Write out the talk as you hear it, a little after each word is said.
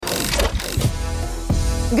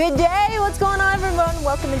Good day. What's going on, everyone?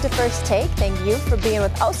 Welcome into First Take. Thank you for being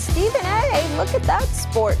with us. Oh, Stephen A., look at that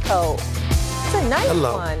sport coat. It's a nice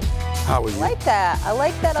one. How are you? I like that. I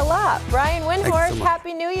like that a lot. Brian Windhorst, so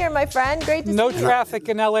Happy New Year, my friend. Great to see you. No traffic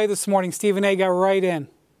in L.A. this morning. Stephen A. got right in.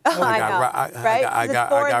 Oh, I know, right? I got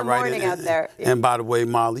 4 in the morning out there. And by the way,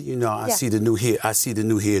 Molly, you know, I see the new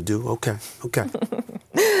hairdo. Okay.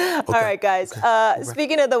 All right, guys.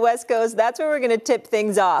 Speaking of the West Coast, that's where we're going to tip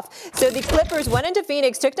things off. So the Clippers went into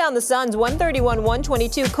Phoenix, took down the Suns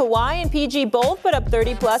 131-122. Kawhi and PG both put up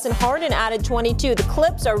 30-plus, and Harden added 22. The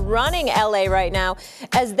Clips are running L.A. right now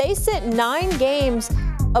as they sit 9 games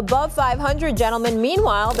above 500, gentlemen.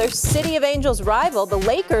 Meanwhile, their City of Angels rival, the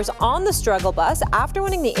Lakers, on the struggle bus. After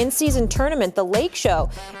winning the in-season tournament, the Lake Show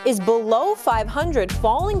is below 500,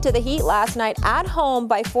 falling to the Heat last night at home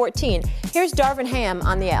by 14. Here's Darvin Ham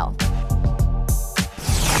on the L.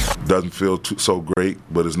 Doesn't feel so great,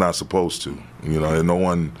 but it's not supposed to. You know, and no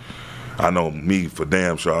one, I know me for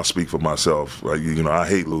damn sure, I'll speak for myself. Like, you know, I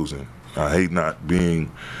hate losing. I hate not being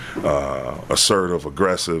assertive,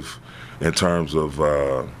 aggressive, in terms of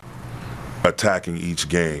attacking each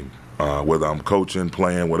game, whether I'm coaching,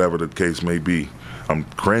 playing, whatever the case may be. I'm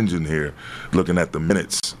cringing here looking at the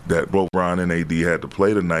minutes that both Ron and AD had to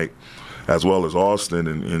play tonight, as well as Austin,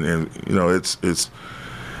 and you know, it's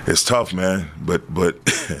tough, man. But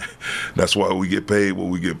that's why we get paid what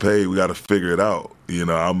we get paid. We got to figure it out. You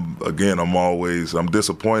know, I'm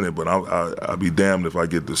disappointed, but I'll be damned if I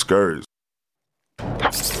get discouraged.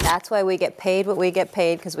 That's why we get paid what we get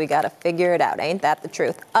paid, because we got to figure it out. Ain't that the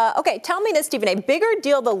truth? Okay, tell me this, Stephen A. Bigger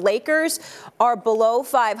deal the Lakers are below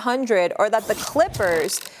 500 or that the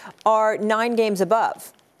Clippers are 9 games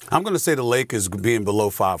above? I'm going to say the Lakers being below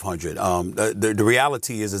 500. The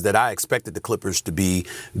reality is that I expected the Clippers to be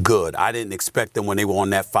good. I didn't expect them when they were on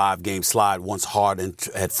that 5-game slide once Harden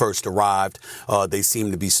had first arrived. They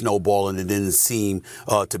seemed to be snowballing. It didn't seem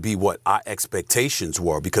to be what our expectations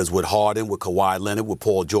were, because with Harden, with Kawhi Leonard, with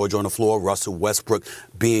Paul George on the floor, Russell Westbrook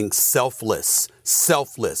being selfless,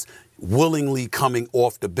 willingly coming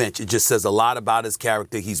off the bench. It just says a lot about his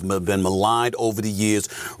character. He's been maligned over the years.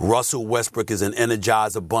 Russell Westbrook is an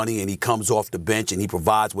energizer bunny, and he comes off the bench and he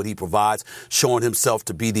provides what he provides, showing himself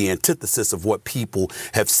to be the antithesis of what people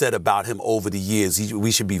have said about him over the years. We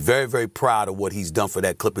should be very, very proud of what he's done for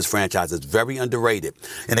that Clippers franchise. It's very underrated.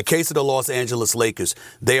 In the case of the Los Angeles Lakers,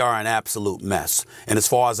 they are an absolute mess. And as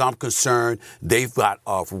far as I'm concerned, they've got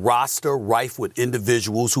a roster rife with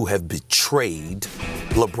individuals who have betrayed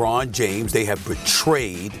LeBron James. They have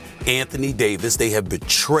betrayed Anthony Davis. They have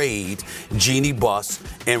betrayed Jeannie Buss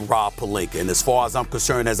and Rob Pelinka. And as far as I'm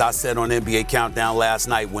concerned, as I said on NBA Countdown last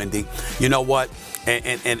night, Wendy, you know what?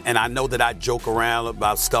 And I know that I joke around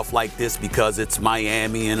about stuff like this because it's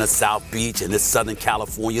Miami and it's South Beach and it's Southern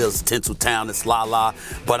California, it's Tinseltown, it's la-la.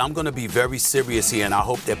 But I'm going to be very serious here, and I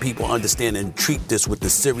hope that people understand and treat this with the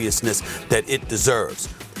seriousness that it deserves.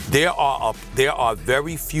 There are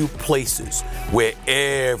very few places where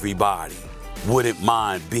everybody wouldn't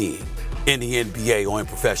mind being in the NBA or in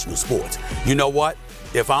professional sports. You know what?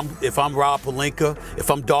 If I'm Rob Pelinka,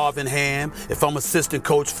 if I'm Darvin Ham, if I'm assistant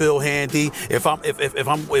coach Phil Handy, if I'm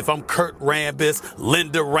Kurt Rambis,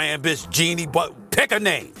 Linda Rambis, Jeannie, but pick a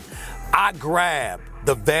name, I grab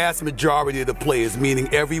the vast majority of the players,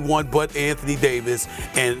 meaning everyone but Anthony Davis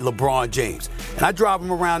and LeBron James, and I drive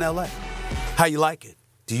them around LA. How you like it?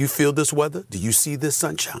 Do you feel this weather? Do you see this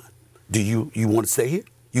sunshine? Do you want to stay here?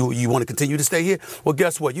 You want to continue to stay here? Well,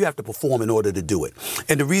 guess what? You have to perform in order to do it.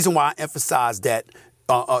 And the reason why I emphasize that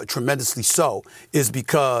tremendously so is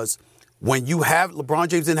because when you have LeBron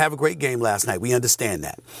James didn't have a great game last night. We understand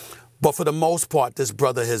that. But for the most part, this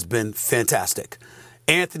brother has been fantastic.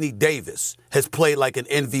 Anthony Davis has played like an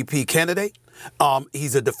MVP candidate.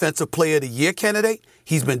 He's a Defensive Player of the Year candidate.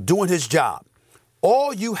 He's been doing his job.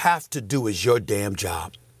 All you have to do is your damn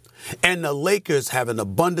job. And the Lakers have an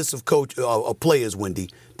abundance of players,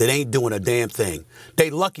 Wendy, that ain't doing a damn thing.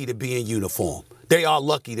 They lucky to be in uniform. They are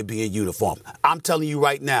lucky to be in uniform. I'm telling you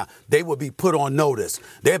right now, they will be put on notice.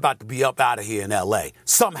 They're about to be up out of here in L.A.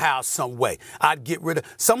 somehow, some way. I'd get rid of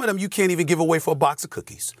some of them. You can't even give away for a box of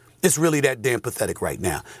cookies. It's really that damn pathetic right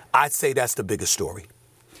now. I'd say that's the biggest story.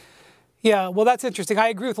 Yeah, well, that's interesting. I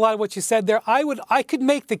agree with a lot of what you said there. I could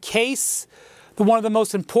make the case that one of the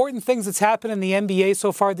most important things that's happened in the NBA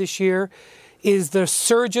so far this year is the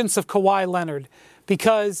surgence of Kawhi Leonard,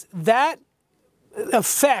 because that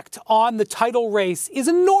effect on the title race is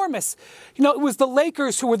enormous. You know, it was the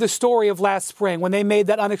Lakers who were the story of last spring when they made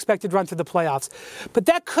that unexpected run to the playoffs. But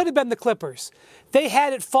that could have been the Clippers. They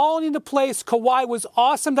had it falling into place. Kawhi was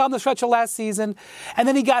awesome down the stretch of last season, and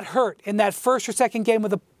then he got hurt in that first or second game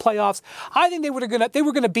of the playoffs. I think they were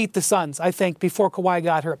going to beat the Suns, I think, before Kawhi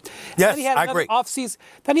got hurt. Yes, I agree.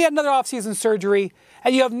 Then he had another offseason surgery,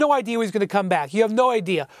 and you have no idea when he's going to come back. You have no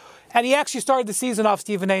idea. And he actually started the season off,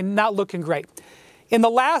 Stephen A., not looking great. In the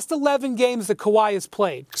last 11 games that Kawhi has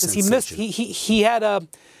played, because he missed, he had a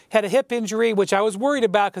hip injury, which I was worried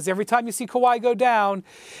about because every time you see Kawhi go down,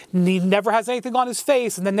 he never has anything on his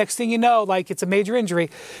face, and the next thing you know, like it's a major injury.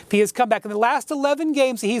 He has come back. In the last 11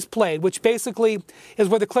 games he's played, which basically is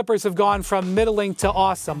where the Clippers have gone from middling to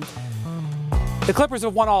awesome, the Clippers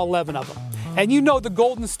have won all 11 of them. And you know the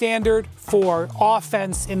golden standard for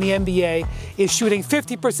offense in the NBA is shooting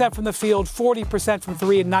 50% from the field, 40% from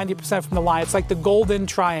three, and 90% from the line. It's like the golden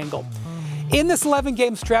triangle. In this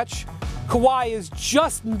 11-game stretch, Kawhi is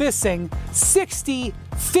just missing 60,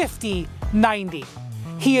 50, 90.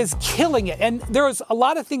 He is killing it. And there's a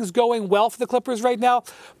lot of things going well for the Clippers right now.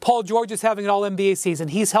 Paul George is having an all-NBA season.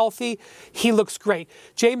 He's healthy. He looks great.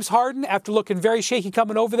 James Harden, after looking very shaky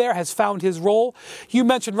coming over there, has found his role. You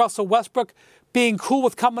mentioned Russell Westbrook being cool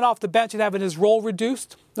with coming off the bench and having his role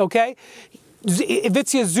reduced, okay?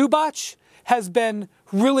 Ivica Zubac has been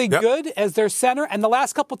really good as their center. And the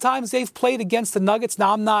last couple times they've played against the Nuggets,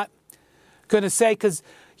 now I'm not going to say because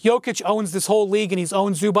Jokic owns this whole league and he's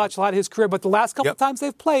owned Zubac a lot of his career, but the last couple times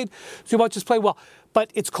they've played, Zubac has played well. But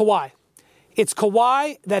it's Kawhi. It's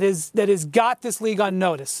Kawhi that has got this league on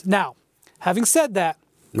notice. Now, having said that,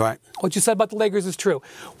 right, what you said about the Lakers is true.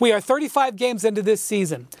 We are 35 games into this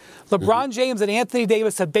season. LeBron James and Anthony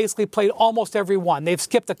Davis have basically played almost every one. They've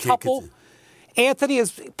skipped a couple. Anthony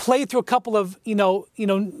has played through a couple of,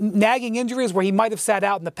 nagging injuries where he might have sat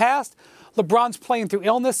out in the past. LeBron's playing through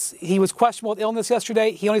illness. He was questionable with illness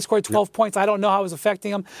yesterday. He only scored 12 points. I don't know how it was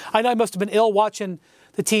affecting him. I know he must have been ill watching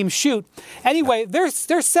the team shoot. Anyway, they're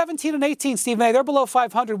 17 and 18, Stephen A. They're below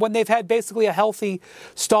 500 when they've had basically a healthy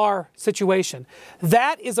star situation.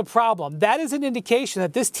 That is a problem. That is an indication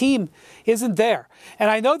that this team isn't there. And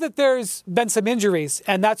I know that there's been some injuries,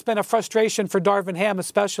 and that's been a frustration for Darvin Ham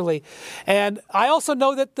especially. And I also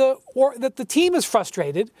know that the team is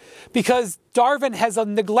frustrated because Darvin has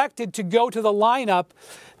neglected to go to the lineup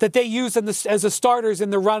that they used as the starters in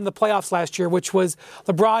the run in the playoffs last year, which was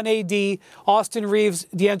LeBron, AD, Austin Reeves,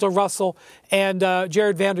 D'Angelo Russell, and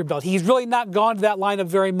Jared Vanderbilt. He's really not gone to that lineup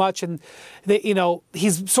very much, and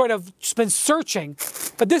he's sort of just been searching.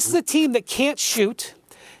 But this is a team that can't shoot,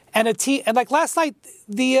 and like last night,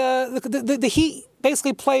 the Heat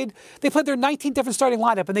basically played their 19th different starting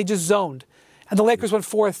lineup, and they just zoned. And the Lakers went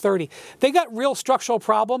 4-30. They got real structural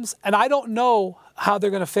problems, and I don't know how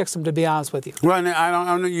they're going to fix them, to be honest with you. Right, I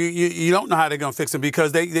don't know. You don't know how they're going to fix them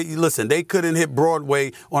because they couldn't hit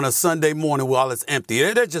Broadway on a Sunday morning while it's empty.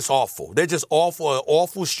 They're just awful. They're just awful, an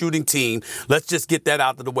awful shooting team. Let's just get that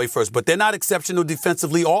out of the way first. But they're not exceptional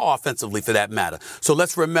defensively or offensively for that matter. So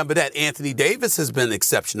let's remember that. Anthony Davis has been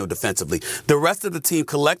exceptional defensively. The rest of the team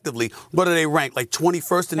collectively, what are they ranked? Like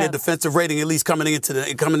 21st in their defensive rating, at least coming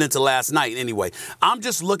into last night anyway. I'm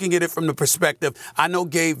just looking at it from the perspective. I know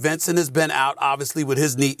Gabe Vincent has been out, obviously, with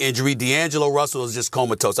his knee injury. D'Angelo Russell is just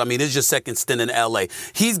comatose. I mean, it's your second stint in L.A.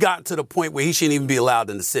 He's gotten to the point where he shouldn't even be allowed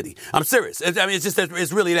in the city. I'm serious.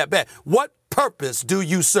 It's really that bad. What purpose do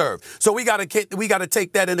you serve? So we got to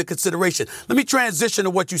take that into consideration. Let me transition to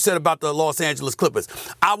what you said about the Los Angeles Clippers.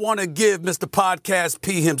 I want to give Mr. Podcast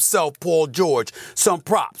P himself, Paul George, some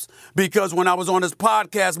props because when I was on his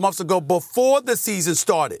podcast months ago before the season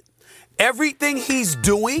started, everything he's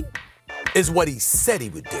doing is what he said he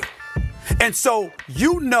would do. And so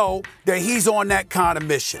you know that he's on that kind of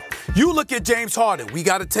mission. You look at James Harden. We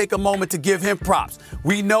got to take a moment to give him props.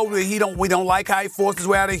 We know that we don't like how he forced his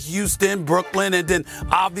way out of Houston, Brooklyn, and then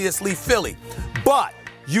obviously Philly. But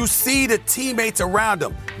you see the teammates around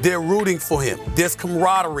him. They're rooting for him. There's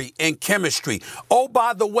camaraderie and chemistry. Oh,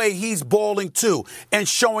 by the way, he's balling too and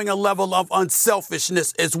showing a level of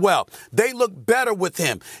unselfishness as well. They look better with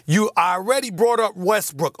him. I already brought up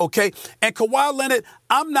Westbrook, okay? And Kawhi Leonard,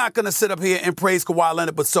 I'm not going to sit up here and praise Kawhi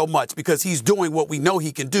Leonard but so much because he's doing what we know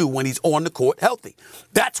he can do when he's on the court healthy.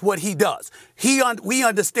 That's what he does. We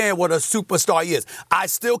understand what a superstar he is. I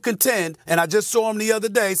still contend, and I just saw him the other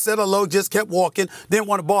day, said hello, just kept walking, didn't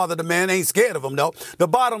want to bother the man, ain't scared of him though. The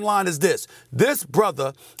bottom line is this. This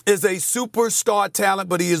brother is a superstar talent,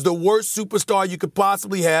 but he is the worst superstar you could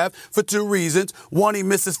possibly have for two reasons. One, he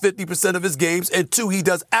misses 50% of his games, and two, he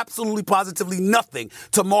does absolutely positively nothing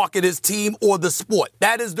to market his team or the sport.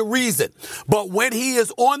 That is the reason. But when he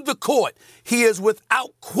is on the court, he is without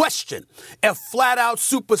question a flat-out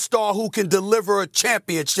superstar who can deliver a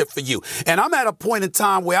championship for you. And I'm at a point in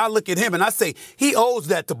time where I look at him and I say, he owes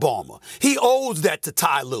that to Ballmer. He owes that to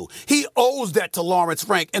Ty Lue. He owes that to Lawrence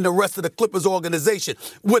Frank and the rest of the Clippers organization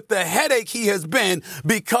with the headache he has been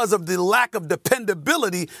because of the lack of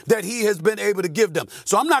dependability that he has been able to give them.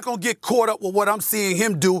 So I'm not going to get caught up with what I'm seeing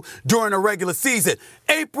him do during the regular season.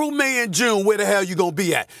 April, May, and June, where the hell you going to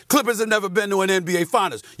be at? Clippers have never been to an NBA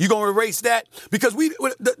Finals. You going to erase that? Because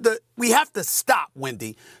we have to stop,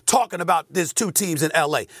 Wendy, talking about there's two teams in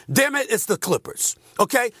L.A. Damn it, it's the Clippers,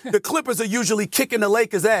 okay? The Clippers are usually kicking the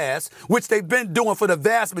Lakers' ass, which they've been doing for the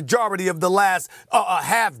vast majority of the last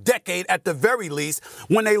half decade at the very least.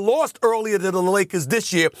 When they lost earlier to the Lakers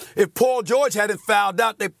this year, if Paul George hadn't fouled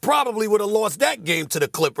out, they probably would have lost that game to the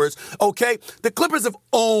Clippers, okay? The Clippers have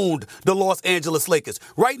owned the Los Angeles Lakers.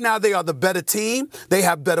 Right now, they are the better team. They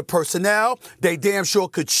have better personnel. They damn sure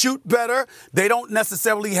could shoot better. They don't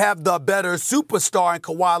necessarily have the better superstar in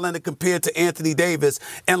Kawhi Leonard compared to Anthony Davis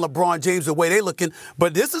and LeBron James the way they're looking.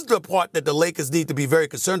 But this is the part that the Lakers need to be very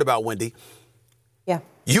concerned about, Wendy. Yeah.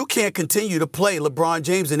 You can't continue to play LeBron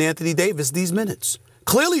James and Anthony Davis these minutes.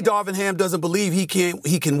 Clearly, Darvin Ham doesn't believe he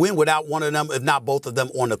can win without one of them, if not both of them,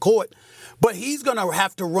 on the court. But he's going to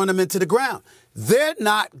have to run them into the ground. They're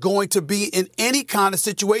not going to be in any kind of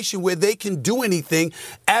situation where they can do anything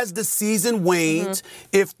as the season wanes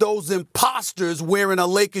if those imposters wearing a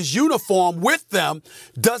Lakers uniform with them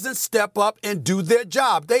doesn't step up and do their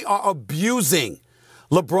job. They are abusing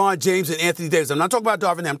LeBron James and Anthony Davis. I'm not talking about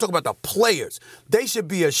Darvin Ham. I'm talking about the players. They should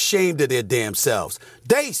be ashamed of their damn selves.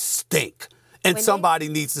 They stink. And somebody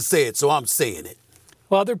needs to say it, so I'm saying it.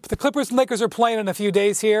 Well, the Clippers and Lakers are playing in a few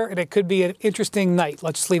days here, and it could be an interesting night.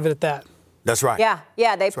 Let's just leave it at that. That's right.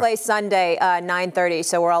 Yeah, they play Sunday, 9:30,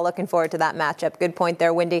 so we're all looking forward to that matchup. Good point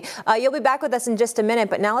there, Wendy. You'll be back with us in just a minute,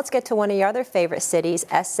 but now let's get to one of your other favorite cities,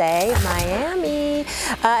 SA, Miami.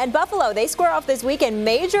 And Buffalo, they square off this weekend.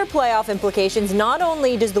 Major playoff implications. Not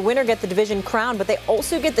only does the winner get the division crown, but they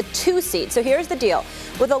also get the 2 seed. So here's the deal.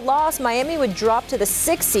 With a loss, Miami would drop to the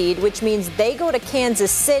 6 seed, which means they go to Kansas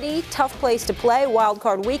City. Tough place to play, wild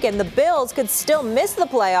card weekend. The Bills could still miss the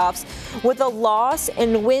playoffs with a loss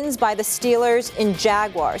and wins by the Steelers and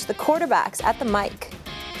Jaguars. The quarterbacks at the mic.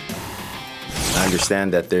 I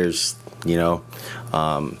understand that there's,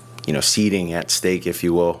 seeding at stake, if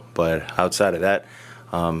you will. But outside of that,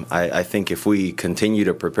 I think if we continue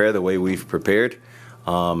to prepare the way we've prepared,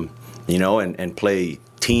 and play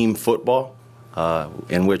team football,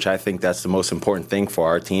 in which I think that's the most important thing for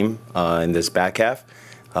our team in this back half,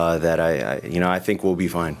 that I think we'll be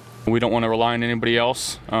fine. We don't want to rely on anybody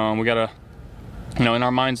else. We got to. In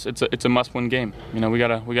our minds, it's a must-win game. We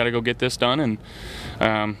gotta go get this done,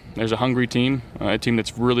 and there's a hungry team, a team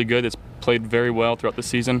that's really good, that's played very well throughout the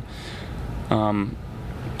season,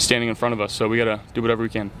 standing in front of us. So we gotta do whatever we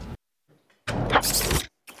can.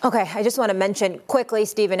 Okay, I just want to mention quickly,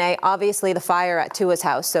 Stephen A. Obviously, the fire at Tua's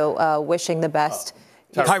house. So wishing the best.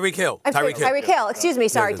 Tyreek Hill. Tyreek Hill. Excuse me.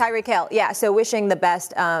 Sorry, Tyreek Hill. Yeah. So wishing the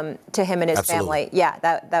best to him and his family. Yeah,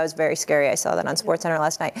 that was very scary. I saw that on SportsCenter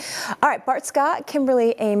last night. All right, Bart Scott,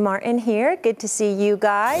 Kimberly A. Martin here. Good to see you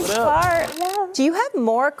guys. Bart, do you have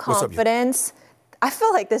more confidence? I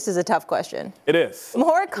feel like this is a tough question. It is.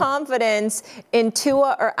 More confidence in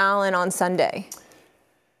Tua or Allen on Sunday?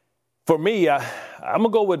 For me, I'm gonna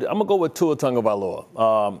go with Tua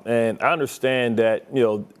Tagovailoa, and I understand that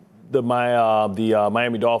the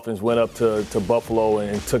Miami Dolphins went up to Buffalo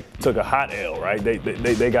and took a hot L, right?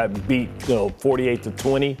 They got beat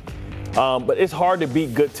 48-20, but it's hard to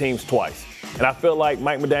beat good teams twice. And I feel like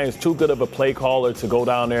Mike McDaniel's too good of a play caller to go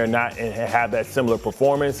down there and have that similar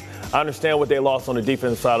performance. I understand what they lost on the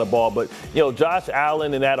defensive side of the ball, but Josh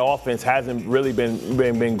Allen and that offense hasn't really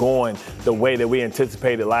been going the way that we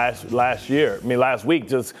anticipated last week,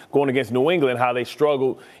 just going against New England, how they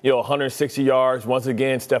struggled, 160 yards. Once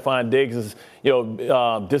again, Stephon Diggs is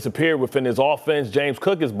disappeared within his offense. James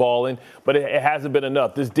Cook is balling, but it hasn't been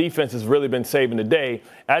enough. This defense has really been saving the day.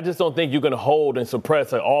 I just don't think you can hold and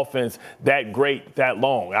suppress an offense that great that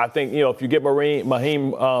long. I think, if you get Raheem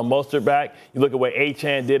Mostert back, you look at what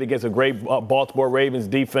Achane did against a great Baltimore Ravens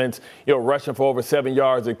defense, rushing for over 7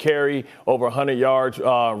 yards a carry, over 100 yards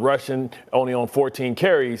rushing, only on 14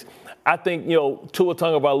 carries. I think, Tua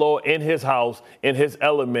Tagovailoa in his house, in his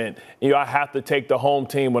element, I have to take the home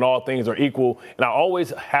team when all things are equal. And I always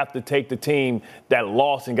have to take the team that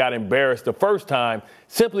lost and got embarrassed the first time,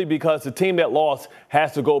 simply because the team that lost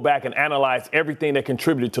has to go back and analyze everything that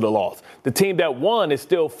contributed to the loss. The team that won is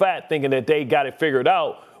still fat, thinking that they got it figured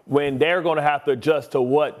out, when they're going to have to adjust to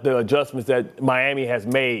what the adjustments that Miami has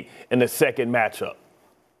made in the second matchup?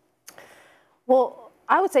 Well,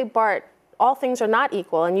 I would say, Bart, all things are not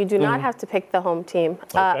equal, and you do not have to pick the home team.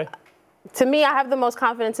 Okay. To me, I have the most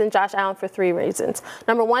confidence in Josh Allen for 3 reasons.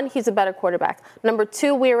 Number 1, he's a better quarterback. Number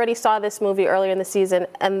 2, we already saw this movie earlier in the season,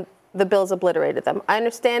 and the Bills obliterated them. I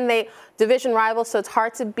understand they division rivals, so it's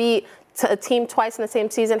hard to beat a team twice in the same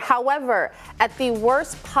season. However, at the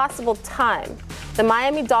worst possible time, the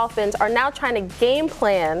Miami Dolphins are now trying to game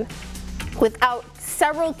plan without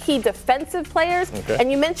several key defensive players. Okay.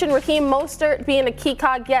 And you mentioned Raheem Mostert being a key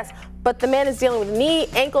cog, yes, but the man is dealing with knee,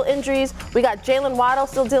 ankle injuries. We got Jalen Waddle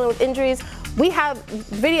still dealing with injuries. We have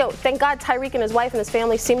video. Thank God Tyreek and his wife and his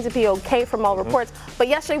family seem to be okay from all reports. But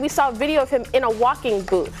yesterday we saw a video of him in a walking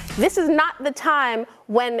boot. This is not the time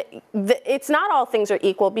when it's not all things are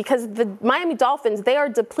equal, because the Miami Dolphins, they are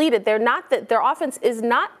depleted. They're not their offense is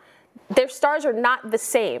not, their stars are not the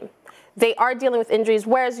same. They are dealing with injuries,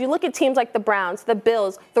 whereas you look at teams like the Browns, the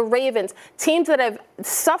Bills, the Ravens, teams that have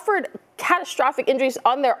suffered catastrophic injuries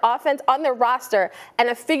on their offense, on their roster, and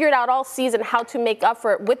have figured out all season how to make up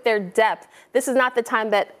for it with their depth. This is not the time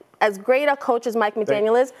that, as great a coach as Mike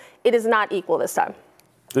McDaniel is, it is not equal this time.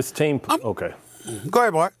 This team, okay. Go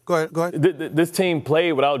ahead, Bart. Go ahead. This team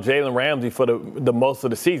played without Jalen Ramsey for the most of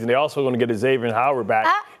the season. They're also going to get Xavier Howard back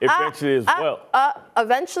eventually as well.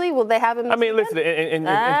 Eventually, will they have him? I mean, listen, and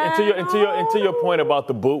to your point about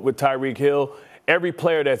the boot with Tyreek Hill, every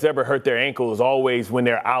player that's ever hurt their ankle is always, when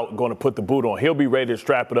they're out, going to put the boot on. He'll be ready to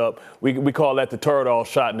strap it up. We call that the Toradol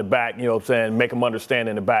shot in the back, you know what I'm saying, make them understand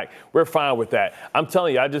in the back. We're fine with that. I'm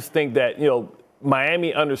telling you, I just think that,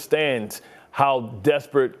 Miami understands how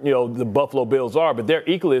desperate, the Buffalo Bills are, but they're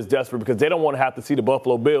equally as desperate because they don't want to have to see the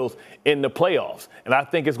Buffalo Bills in the playoffs. And I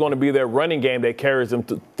think it's going to be their running game that carries them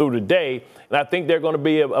through the day. And I think they're going to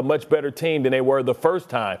be a much better team than they were the first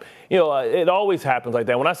time. It always happens like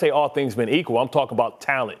that. When I say all things been equal, I'm talking about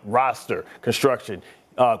talent, roster, construction,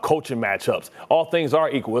 coaching matchups. All things are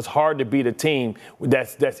equal. It's hard to beat a team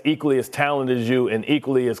that's equally as talented as you and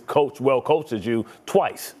equally as well coached as you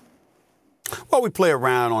twice. Well, we play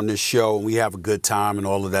around on this show and we have a good time and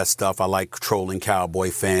all of that stuff. I like trolling Cowboy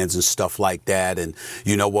fans and stuff like that. And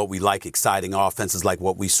you know what? We like exciting offenses like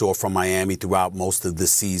what we saw from Miami throughout most of the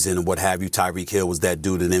season and what have you. Tyreek Hill was that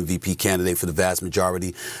dude, an MVP candidate for the vast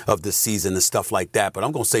majority of the season and stuff like that. But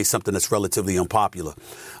I'm going to say something that's relatively unpopular.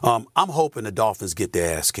 I'm hoping the Dolphins get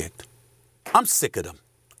their ass kicked. I'm sick of them.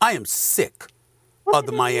 I am sick of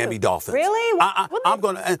the Miami Dolphins. Really?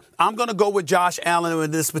 I'm gonna go with Josh Allen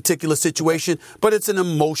in this particular situation, but it's an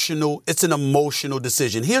emotional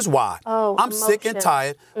decision. Here's why. I'm sick and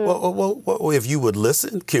tired. Well, if you would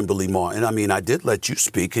listen, Kimberly Martin. I mean, I did let you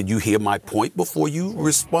speak. Could you hear my point before you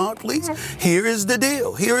respond, please? Here is the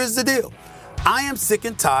deal. I am sick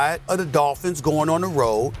and tired of the Dolphins going on the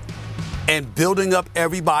road and building up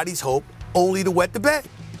everybody's hope only to wet the bed.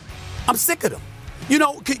 I'm sick of them.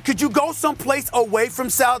 Could you go someplace away from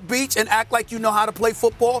South Beach and act like you know how to play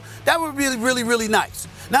football? That would be really, really, really nice.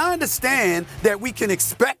 Now, I understand that we can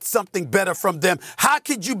expect something better from them. How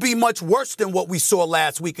could you be much worse than what we saw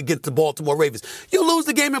last week against the Baltimore Ravens? You lose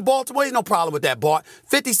the game in Baltimore, ain't no problem with that, Bart.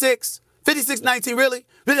 56-19, really?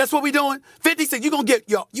 That's what we doing? 56, you're going to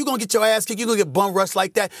get your ass kicked. You're going to get bum rushed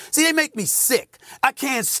like that. See, they make me sick. I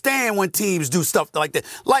can't stand when teams do stuff like that.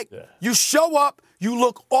 You show up, you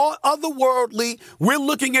look all otherworldly. We're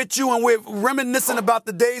looking at you and we're reminiscing about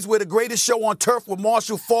the days where the greatest show on turf with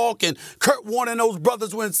Marshall Faulk and Kurt Warner and those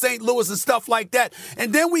brothers were in St. Louis and stuff like that.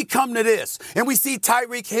 And then we come to this and we see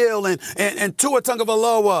Tyreek Hill and Tua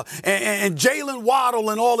Tagovailoa and Jalen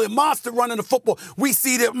Waddle and all the monster running the football. We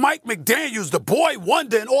see that Mike McDaniels, the boy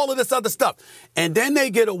wonder, and all of this other stuff. And then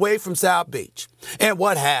they get away from South Beach. And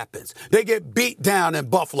what happens? They get beat down in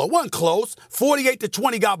Buffalo. Wasn't close.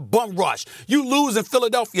 48-20 got bum rushed. You lose in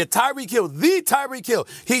Philadelphia. Tyreek Hill,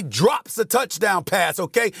 he drops a touchdown pass,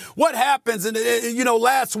 okay? What happens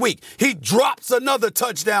last week? He drops another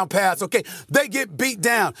touchdown pass, okay? They get beat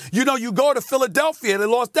down. You go to Philadelphia, they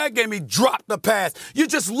lost that game, he dropped the pass. You're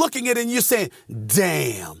just looking at it and you're saying,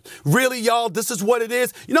 damn, really, y'all, this is what it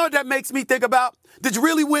is? You know what that makes me think about? Did you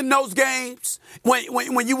really win those games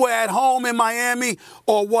when you were at home in Miami?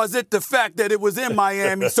 Or was it the fact that it was in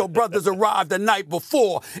Miami so brothers arrived the night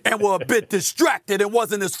before and were a bit distracted and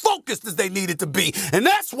wasn't as focused as they needed to be? And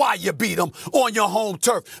that's why you beat them on your home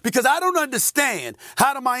turf. Because I don't understand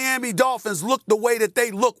how the Miami Dolphins look the way that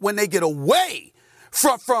they look when they get away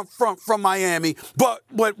from Miami, but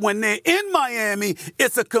when they're in Miami,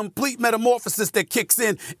 it's a complete metamorphosis that kicks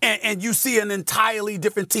in, and you see an entirely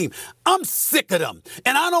different team. I'm sick of them.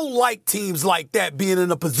 And I don't like teams like that being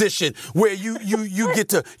in a position where you get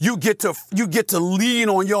to lean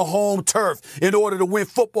on your home turf in order to win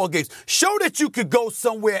football games. Show that you could go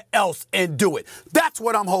somewhere else and do it. That's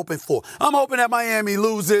what I'm hoping for. I'm hoping that Miami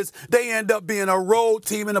loses. They end up being a road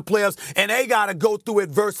team in the playoffs, and they got to go through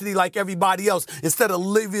adversity like everybody else instead of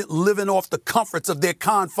living off the comforts of their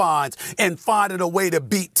confines and finding a way to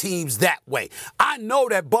beat teams that way. I know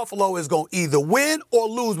that Buffalo is going to either win or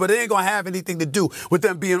lose, but it ain't going to have anything to do with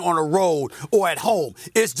them being on the road or at home.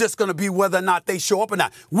 It's just going to be whether or not they show up or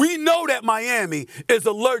not. We know that Miami is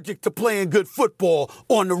allergic to playing good football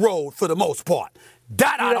on the road for the most part.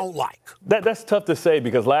 That I don't like. That's tough to say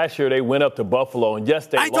because last year they went up to Buffalo and yes,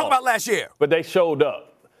 they lost. I ain't talking about last year. But they showed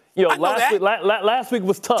up. Last week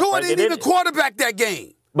was tough. Tua didn't even quarterback that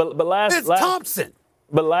game. But last Thompson.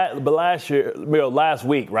 But last year, last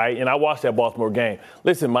week, right? And I watched that Baltimore game.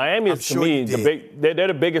 Listen, Miami is to me they're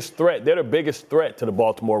the biggest threat. They're the biggest threat to the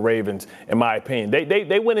Baltimore Ravens, in my opinion.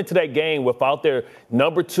 They went into that game without their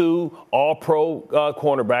number 2 All-Pro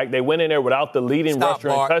cornerback. They went in there without the leading rusher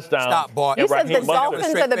and touchdown. Stop, Bart. You said the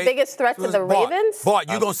Dolphins are the biggest threat to the Ravens?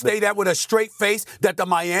 Bart, you gonna say that with a straight face that the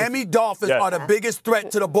Miami Dolphins are the biggest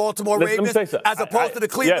threat to the Baltimore Ravens as opposed to the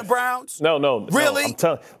Cleveland Browns? No. Really?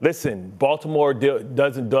 Listen, Baltimore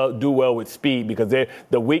doesn't do well with speed because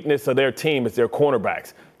the weakness of their team is their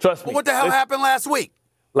cornerbacks. Trust me. Well, what the hell happened last week?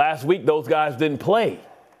 Last week, those guys didn't play.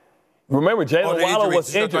 Remember, Jalen Waddle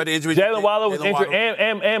was injured. Jalen Waddle was injured,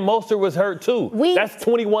 and Mostert was hurt too. That's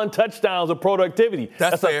 21 touchdowns of productivity.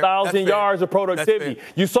 That's 1,000 yards of productivity.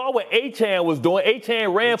 You saw what Achane was doing.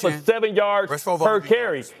 Achane ran for 7 yards per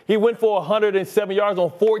carry. He went for 107 yards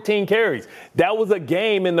on 14 carries. That was a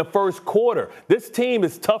game in the first quarter. This team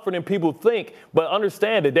is tougher than people think, but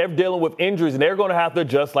understand that they're dealing with injuries, and they're going to have to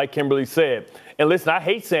adjust, like Kimberly said. And listen, I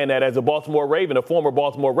hate saying that as a Baltimore Raven, a former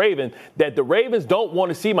Baltimore Raven, that the Ravens don't want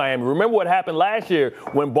to see Miami. Remember what happened last year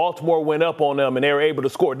when Baltimore went up on them and they were able to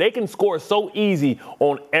score. They can score so easy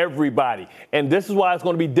on everybody. And this is why it's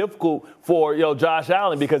going to be difficult for Josh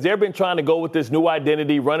Allen because they've been trying to go with this new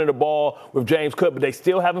identity, running the ball with James Cook, but they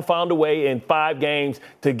still haven't found a way in 5 games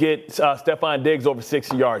to get Stephon Diggs over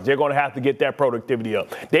 60 yards. They're going to have to get that productivity up.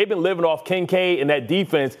 They've been living off Kincaid and that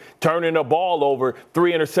defense turning the ball over,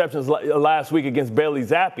 3 interceptions last week against Bailey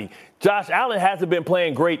Zappi. Josh Allen hasn't been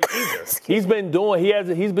playing great either. He's been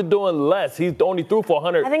doing less. He's only threw for 160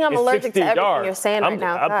 yards. I think I'm allergic to everything you're saying right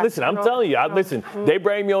now. I'm telling you. They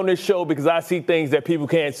bring me on this show because I see things that people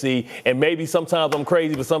can't see, and maybe sometimes I'm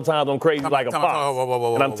crazy, but sometimes I'm crazy like a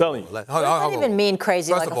fox. And I'm telling you. What does that even mean,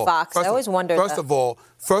 crazy like a fox? I always wondered that.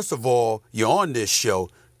 First of all, you're on this show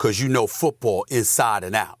because you know football inside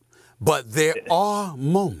and out. But there are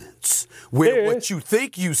moments where what you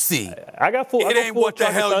think you see, it ain't what the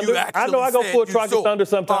hell you actually I know I go full Tropic Thunder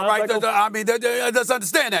sometimes. All right, I mean, let's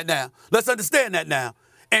understand that now.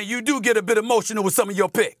 And you do get a bit emotional with some of your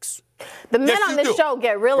picks. The men on this show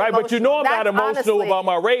get really emotional. But you know I'm not emotional about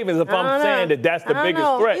my Ravens if I'm saying that that's the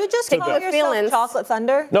biggest threat. You just call yourself Chocolate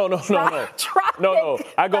Thunder? No.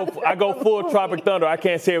 I go full Tropic Thunder. I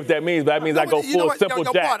can't say what that means, but that means I go full Simple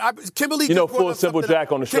Jack. Kimberly full Simple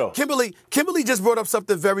Jack on the show. Kimberly just brought up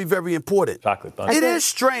something very, very important. Chocolate Thunder. It is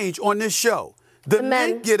strange on this show. The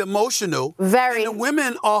men get emotional, and the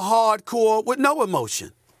women are hardcore with no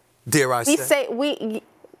emotion, dare I say.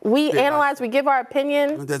 We analyze, we give our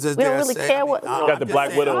opinion. We don't really care what. You got the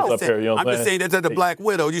Black Widows up here, you know what I'm saying? That's the Black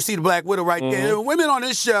Widow. You see the Black Widow right there. Women on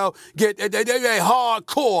this show get they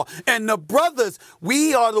hardcore. And the brothers,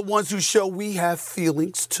 we are the ones who show we have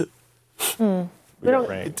feelings too. Ain't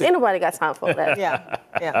nobody got time for that. Yeah.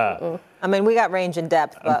 I mean, we got range and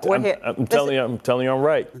depth, but we're here. I'm telling you, I'm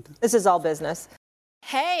right. This is all business.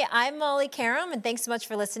 Hey, I'm Molly Karam, and thanks so much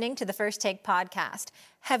for listening to the First Take podcast.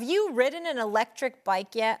 Have you ridden an electric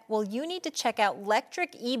bike yet? Well, you need to check out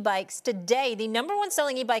Lectric E-Bikes today, the #1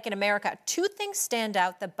 selling e-bike in America. 2 things stand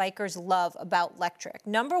out that bikers love about Lectric.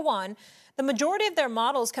 Number 1, the majority of their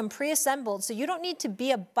models come pre-assembled, so you don't need to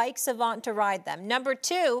be a bike savant to ride them. Number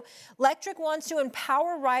 2, Lectric wants to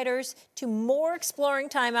empower riders to more exploring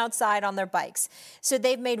time outside on their bikes. So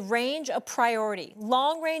they've made range a priority.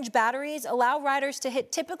 Long-range batteries allow riders to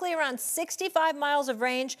hit typically around 65 miles of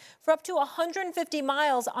range for up to 150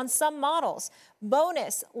 miles on some models.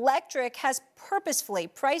 Bonus, Lectric has purposefully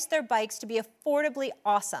priced their bikes to be affordably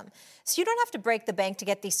awesome. So you don't have to break the bank to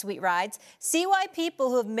get these sweet rides. See why people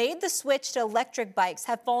who have made the switch to electric bikes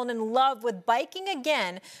have fallen in love with biking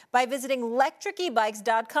again by visiting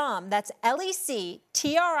lectricebikes.com. That's LECTRIC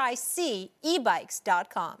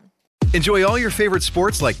ebikes.com. Enjoy all your favorite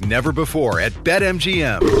sports like never before at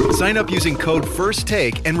BetMGM. Sign up using code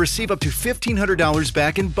FIRSTTAKE and receive up to $1,500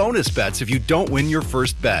 back in bonus bets if you don't win your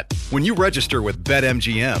first bet. When you register with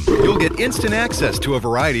BetMGM, you'll get instant access to a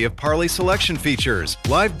variety of parlay selection features,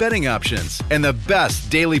 live betting options, and the best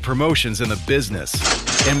daily promotions in the business.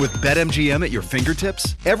 And with BetMGM at your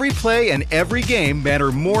fingertips, every play and every game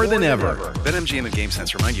matter more than ever. BetMGM and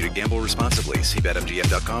GameSense remind you to gamble responsibly. See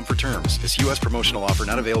BetMGM.com for terms. This U.S. promotional offer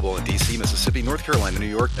not available in D.C., Mississippi, North Carolina, New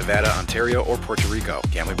York, Nevada, Ontario, or Puerto Rico.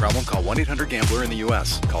 Gambling problem? Call 1-800-GAMBLER in the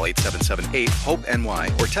U.S. Call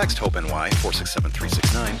 877-8-HOPE-NY or text HOPE-NY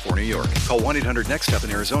 467-369 for New York. Call 1-800-NEXT-STEP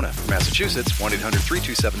in Arizona. For Massachusetts,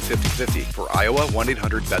 1-800-327-5050. For Iowa,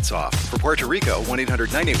 1-800-BETS-OFF. For Puerto Rico,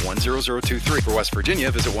 1-800-981-0023. For West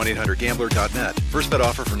Virginia, visit 1-800-GAMBLER.net. First bet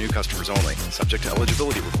offer for new customers only. Subject to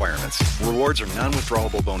eligibility requirements. Rewards are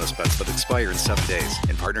non-withdrawable bonus bets that expire in 7 days.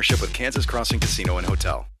 In partnership with Kansas Crossing Casino and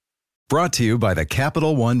Hotel. Brought to you by the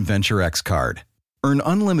Capital One Venture X card. Earn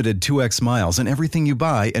unlimited 2x miles in everything you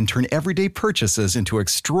buy and turn everyday purchases into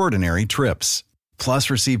extraordinary trips. Plus,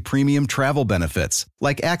 receive premium travel benefits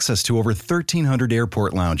like access to over 1,300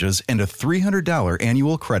 airport lounges and a $300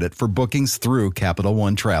 annual credit for bookings through Capital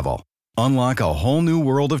One Travel. Unlock a whole new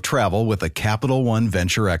world of travel with the Capital One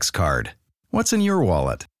Venture X card. What's in your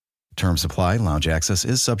wallet? Terms apply. Lounge access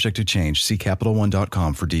is subject to change. See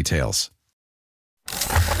CapitalOne.com for details.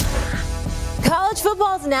 College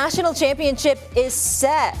football's national championship is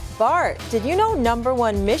set. Bart, did you know number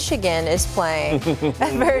 1 Michigan is playing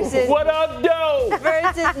versus What up, though?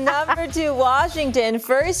 versus number 2 Washington?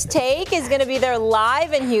 First Take is going to be there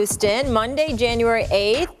live in Houston Monday, January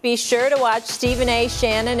 8th. Be sure to watch Stephen A.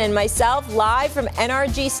 Shannon and myself live from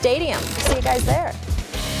NRG Stadium. See you guys there.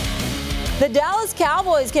 The Dallas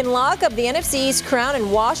Cowboys can lock up the NFC East crown in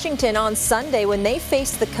Washington on Sunday when they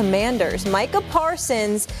face the Commanders. Micah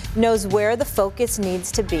Parsons knows where the focus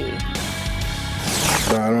needs to be.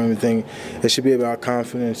 I don't even think it should be about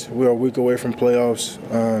confidence. We're a week away from playoffs.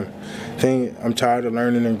 I'm tired of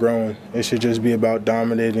learning and growing. It should just be about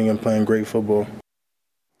dominating and playing great football.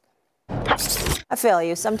 I feel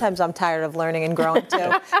you. Sometimes I'm tired of learning and growing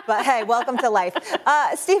too. But hey, welcome to life.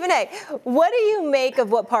 Stephen A., what do you make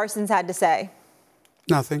of what Parsons had to say?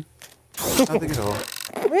 Nothing. Nothing at all.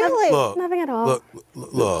 Really? Nothing at all.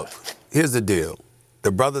 Look, here's the deal.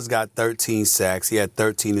 The brother's got 13 sacks. He had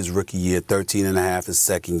 13 his rookie year, 13 and a half his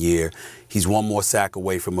second year. He's one more sack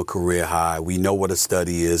away from a career high. We know what a stud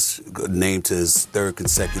he is, named to his third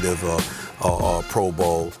consecutive Pro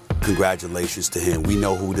Bowl. Congratulations to him. We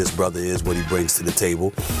know who this brother is, what he brings to the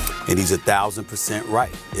table, and he's 1,000%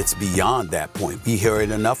 right. It's beyond that point. We hear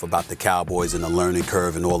it enough about the Cowboys and the learning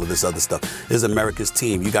curve and all of this other stuff. This is America's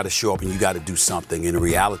team. You got to show up and you got to do something, and the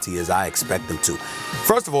reality is I expect them to.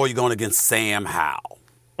 First of all, you're going against Sam Howell.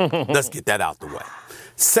 Let's get that out the way.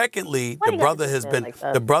 Secondly, the brother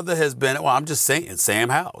has been, well, I'm just saying, Sam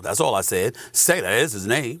Howell. That's all I said. Say that is his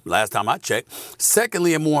name, last time I checked.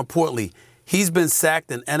 Secondly, and more importantly, he's been sacked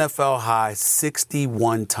an NFL high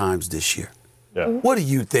 61 times this year. Yeah. What do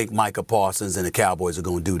you think Micah Parsons and the Cowboys are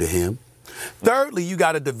going to do to him? Thirdly, you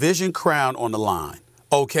got a division crown on the line,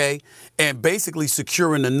 okay? And basically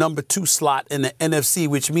securing the number 2 slot in the NFC,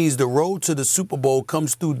 which means the road to the Super Bowl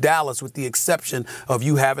comes through Dallas with the exception of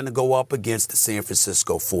you having to go up against the San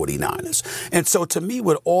Francisco 49ers. And so to me,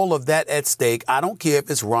 with all of that at stake, I don't care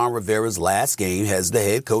if it's Ron Rivera's last game as the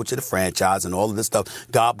head coach of the franchise and all of this stuff.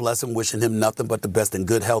 God bless him, wishing him nothing but the best and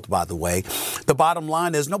good health, by the way. The bottom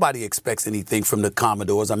line is nobody expects anything from the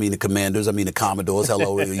Commodores. I mean the Commanders. I mean the Commodores.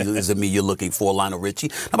 Hello, is it me you're looking for, Lionel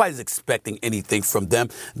Richie? Nobody's expecting anything from them.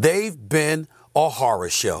 They've been a horror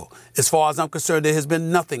show. As far as I'm concerned, there has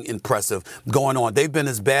been nothing impressive going on. They've been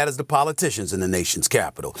as bad as the politicians in the nation's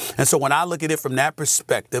capital. And so when I look at it from that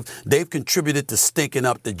perspective, they've contributed to stinking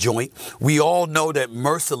up the joint. We all know that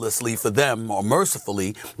mercilessly for them, or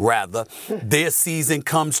mercifully rather, their season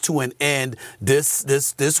comes to an end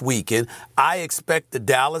this weekend. I expect the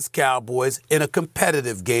Dallas Cowboys in a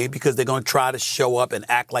competitive game because they're going to try to show up and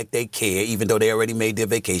act like they care, even though they already made their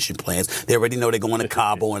vacation plans. They already know they're going to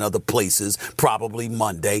Cabo and other places, probably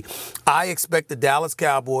Monday. I expect the Dallas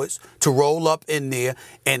Cowboys to roll up in there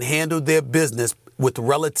and handle their business with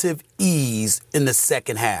relative ease in the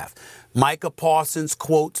second half. Micah Parsons'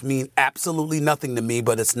 quotes mean absolutely nothing to me,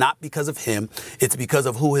 but it's not because of him. It's because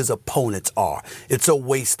of who his opponents are. It's a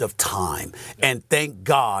waste of time. And thank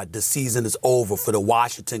God the season is over for the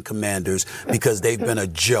Washington Commanders because they've been a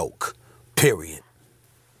joke, period.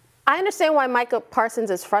 I understand why Micah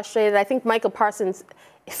Parsons is frustrated. I think Micah Parsons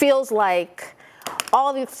feels like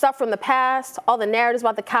all the stuff from the past, all the narratives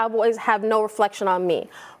about the Cowboys have no reflection on me.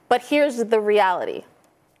 But here's the reality.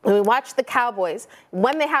 when we watch the Cowboys,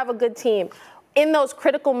 when they have a good team, in those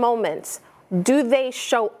critical moments, do they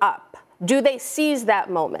show up? Do they seize that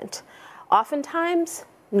moment? Oftentimes,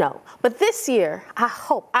 no. But this year, I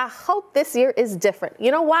hope this year is different.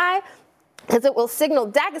 You know why? Because it will signal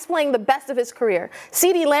Dak is playing the best of his career.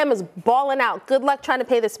 CeeDee Lamb is balling out. Good luck trying to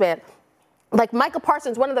pay this man. Like Micah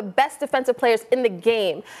Parsons, one of the best defensive players in the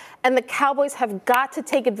game. And the Cowboys have got to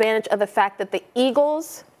take advantage of the fact that the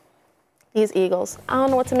Eagles, these Eagles, I don't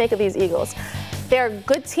know what to make of these Eagles. They're a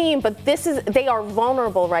good team, but they are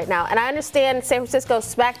vulnerable right now. And I understand San Francisco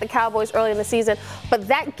smacked the Cowboys early in the season, but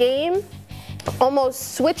that game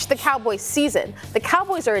almost switched the Cowboys season. The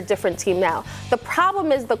Cowboys are a different team now. The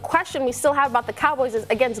problem is the question we still have about the Cowboys is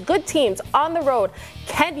against good teams on the road,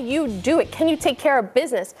 can you do it? Can you take care of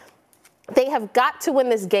business? They have got to win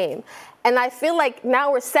this game. And I feel like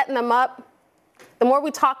now we're setting them up. The more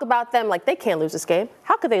we talk about them, like they can't lose this game.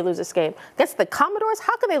 How could they lose this game? Against the Commodores,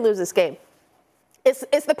 how could they lose this game?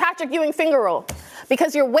 It's the Patrick Ewing finger roll.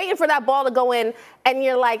 Because you're waiting for that ball to go in, and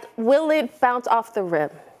you're like, will it bounce off the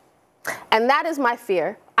rim? And that is my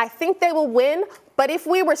fear. I think they will win, but if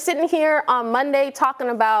we were sitting here on Monday talking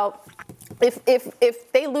about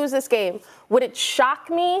if they lose this game, would it shock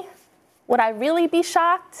me? Would I really be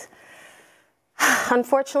shocked?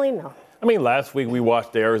 Unfortunately, no. I mean, last week we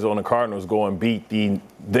watched the Arizona Cardinals go and beat the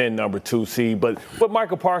then number 2 seed, but what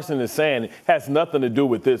Micah Parsons is saying has nothing to do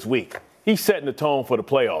with this week. He's setting the tone for the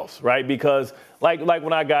playoffs, right? Because like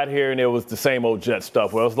when I got here and it was the same old Jet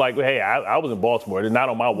stuff where it was like, hey, I was in Baltimore. It's not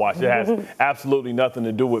on my watch. It has absolutely nothing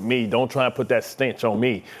to do with me. Don't try and put that stench on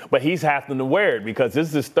me. But he's having to wear it because this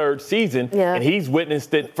is his 3rd season, and he's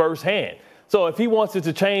witnessed it firsthand. So if he wants it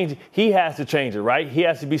to change, he has to change it, right? He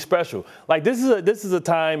has to be special. Like this is a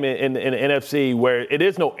time in the NFC where it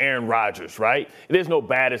is no Aaron Rodgers, right? It is no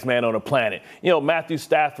baddest man on the planet. You know, Matthew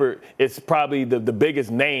Stafford is probably the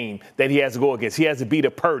biggest name that he has to go against. He has to beat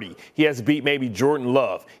a Purdy. He has to beat maybe Jordan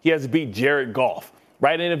Love. He has to beat Jared Goff,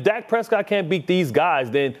 right? And if Dak Prescott can't beat these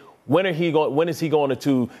guys, then when is he going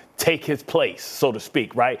to take his place, so to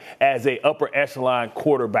speak, right, as a upper echelon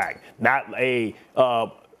quarterback, not a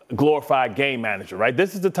glorified game manager, right?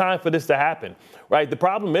 This is the time for this to happen, right? The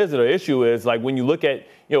problem is, the issue is, like, when you look at,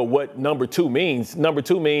 what number 2 means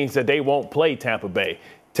that they won't play Tampa Bay.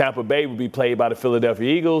 Tampa Bay will be played by the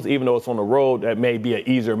Philadelphia Eagles, even though it's on the road. That may be an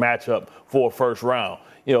easier matchup for a first round.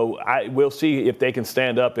 We'll see if they can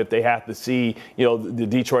stand up, if they have to see, the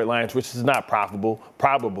Detroit Lions, which is not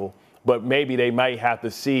probable, but maybe they might have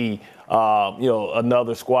to see,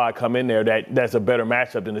 another squad come in there that's a better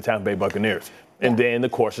matchup than the Tampa Bay Buccaneers. And then the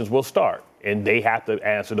questions will start, and they have to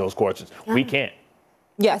answer those questions. Yeah. We can't.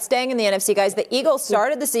 Yeah, staying in the NFC, guys, the Eagles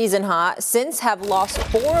started the season hot, since have lost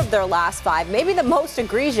 4 of their last 5. Maybe the most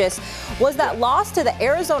egregious was that loss to the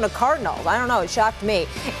Arizona Cardinals. I don't know, it shocked me.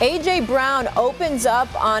 A.J. Brown opens up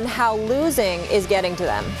on how losing is getting to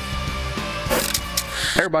them.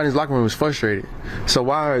 Everybody in his locker room is frustrated. So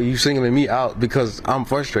why are you singling me out because I'm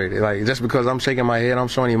frustrated? Like, just because I'm shaking my head, I'm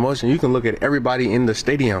showing emotion. You can look at everybody in the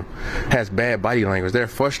stadium has bad body language. They're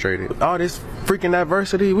frustrated. All this freaking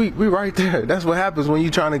adversity, we right there. That's what happens when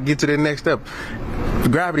you're trying to get to the next step.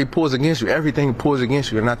 Gravity pulls against you. Everything pulls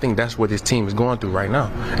against you. And I think that's what this team is going through right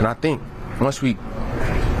now. And I think once we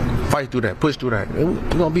fight through that, push through that, we're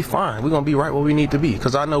going to be fine. We're going to be right where we need to be.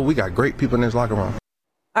 Because I know we got great people in this locker room.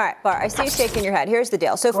 All right, Bar, I see you shaking your head. Here's the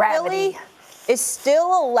deal. So Philly is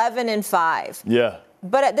still 11-5. Yeah.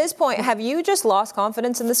 But at this point, have you just lost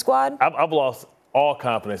confidence in the squad? I've lost all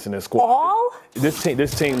confidence in this squad. All? This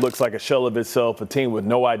team looks like a shell of itself, a team with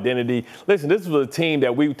no identity. Listen, this was a team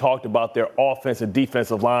that we talked about their offensive and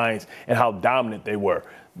defensive lines and how dominant they were.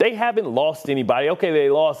 They haven't lost anybody. Okay, they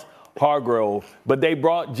lost Hargrove, but they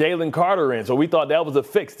brought Jalen Carter in, so we thought that was a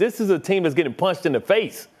fix. This is a team that's getting punched in the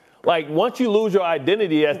face. Like, once you lose your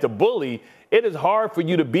identity as the bully, it is hard for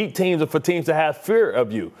you to beat teams and for teams to have fear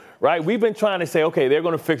of you, right? We've been trying to say, okay, they're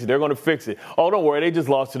going to fix it. Oh, don't worry, they just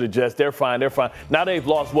lost to the Jets. They're fine. Now they've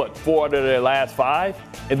lost, 4 out of their last 5?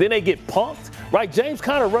 And then they get punked, right? James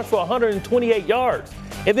Conner rushed for 128 yards.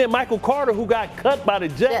 And then Michael Carter, who got cut by the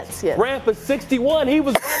Jets, ran for 61. He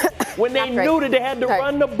was when they knew that they had to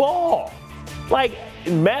run the ball. Like,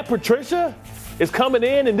 Matt Patricia is coming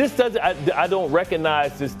in, and I don't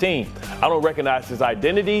recognize this team. I don't recognize his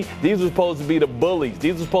identity. These are supposed to be the bullies.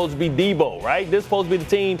 These are supposed to be Debo, right? This is supposed to be the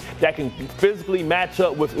team that can physically match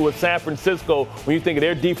up with San Francisco when you think of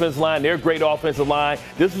their defense line, their great offensive line.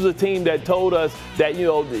 This was a team that told us that,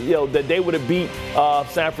 that they would have beat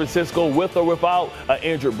San Francisco with or without an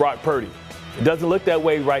injured Brock Purdy. It doesn't look that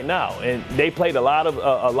way right now. And they played a lot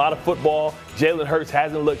of football. Jalen Hurts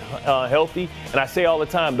hasn't looked healthy. And I say all the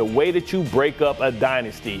time, the way that you break up a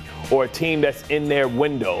dynasty or a team that's in their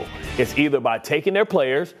window is either by taking their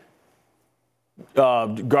players,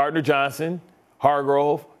 Gardner Johnson,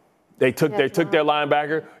 Hargrove, they took their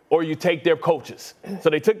linebacker, or you take their coaches. So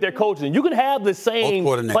they took their coaches, and you can have the same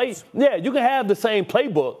play. Yeah, you can have the same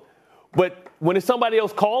playbook, but when it's somebody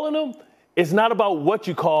else calling them, it's not about what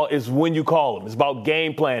you call, it's when you call them. It's about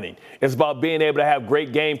game planning. It's about being able to have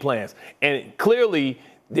great game plans. And clearly,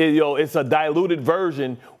 it's a diluted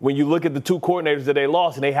version when you look at the two coordinators that they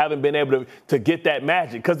lost, and they haven't been able to get that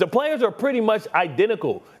magic because the players are pretty much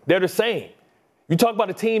identical. They're the same. You talk about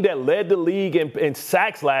a team that led the league in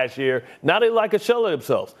sacks last year. Now they like a shell of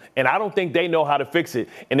themselves. And I don't think they know how to fix it.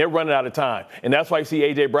 And they're running out of time. And that's why you see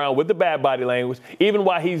A.J. Brown with the bad body language. Even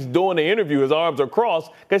while he's doing the interview, his arms are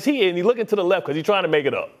crossed because he's looking to the left because he's trying to make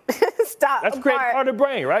it up. Stop. That's part of the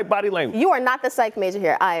brain, right? Body language. You are not the psych major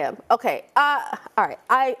here. I am. Okay. All right.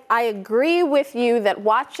 I agree with you that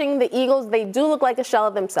watching the Eagles, they do look like a shell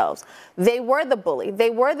of themselves. They were the bully. They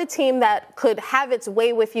were the team that could have its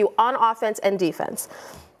way with you on offense and defense.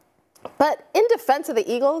 But in defense of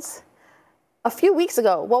the Eagles, a few weeks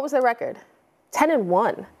ago, what was their record?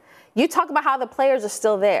 10-1. You talk about how the players are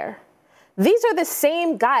still there. These are the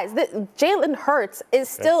same guys. Jalen Hurts is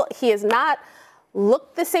still, he has not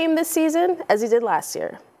looked the same this season as he did last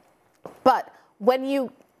year. But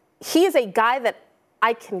he is a guy that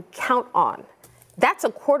I can count on. That's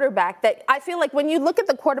a quarterback that I feel like when you look at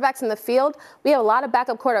the quarterbacks in the field, we have a lot of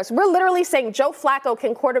backup quarterbacks. We're literally saying Joe Flacco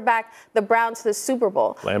can quarterback the Browns to the Super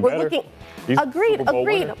Bowl. We're looking.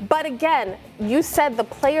 Agreed. But again, you said the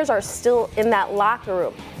players are still in that locker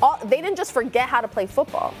room. They didn't just forget how to play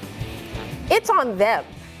football. It's on them.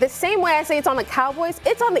 The same way I say it's on the Cowboys,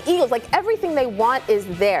 it's on the Eagles. Like everything they want is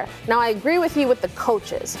there. Now I agree with you with the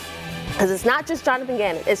coaches. Because it's not just Jonathan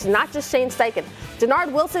Gannon. It's not just Shane Steichen.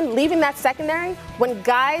 Denard Wilson leaving that secondary, when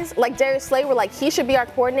guys like Darius Slay were like, he should be our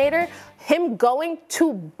coordinator, him going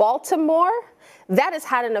to Baltimore, that has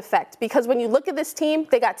had an effect. Because when you look at this team,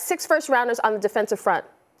 they got 6 first-rounders on the defensive front.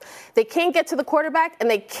 They can't get to the quarterback, and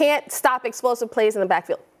they can't stop explosive plays in the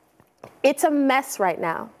backfield. It's a mess right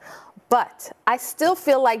now. But I still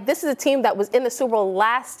feel like this is a team that was in the Super Bowl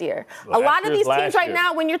last year. A lot of these teams right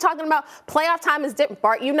now, when you're talking about playoff time is different,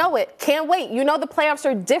 Bart, you know it. Can't wait. You know the playoffs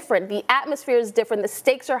are different. The atmosphere is different. The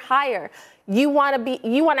stakes are higher. You want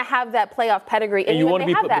to have that playoff pedigree, and you want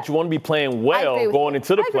to be playing well going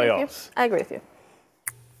into the playoffs. I agree with you.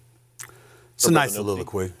 It's a nice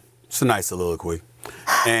soliloquy.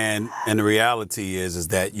 And the reality is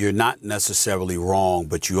that you're not necessarily wrong,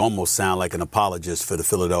 but you almost sound like an apologist for the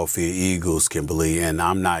Philadelphia Eagles, Kimberly, and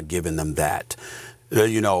I'm not giving them that.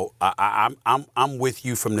 I'm with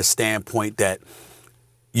you from the standpoint that,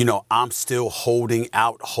 I'm still holding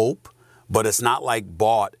out hope. But it's not like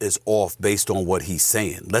Bart is off based on what he's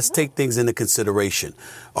saying. Let's take things into consideration.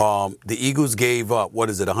 The Eagles gave up,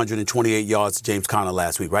 128 yards to James Conner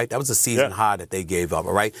last week, right? That was a season high that they gave up,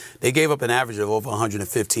 all right? They gave up an average of over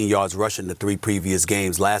 115 yards rushing the 3 previous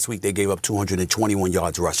games. Last week, they gave up 221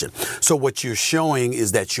 yards rushing. So what you're showing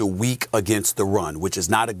is that you're weak against the run, which is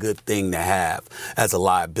not a good thing to have as a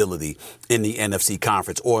liability in the NFC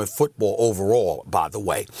conference or in football overall, by the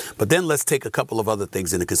way. But then let's take a couple of other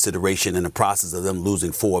things into consideration in the process of them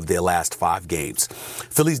losing 4 of their last 5 games.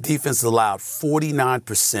 Philly's defense allowed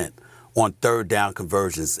 49% on third down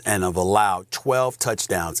conversions and have allowed 12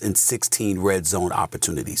 touchdowns in 16 red zone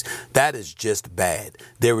opportunities. That is just bad.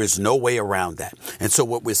 There is no way around that. And so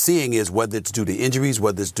what we're seeing is, whether it's due to injuries,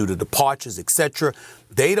 whether it's due to departures, etc.,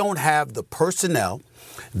 they don't have the personnel.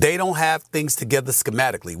 They don't have things together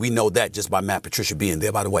schematically. We know that just by Matt Patricia being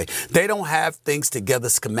there, by the way. They don't have things together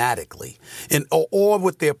schematically or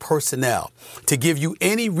with their personnel to give you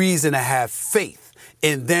any reason to have faith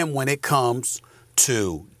in them when it comes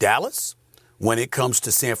to Dallas, when it comes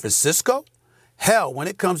to San Francisco, hell, when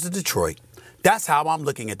it comes to Detroit. That's how I'm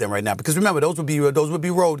looking at them right now. Because remember, those would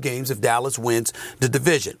be road games if Dallas wins the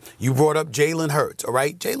division. You brought up Jalen Hurts, all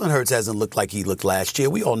right? Jalen Hurts hasn't looked like he looked last year.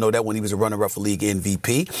 We all know that when he was a runner-up for league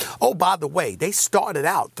MVP. Oh, by the way, they started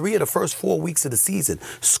out 3 of the first 4 weeks of the season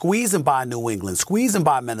squeezing by New England, squeezing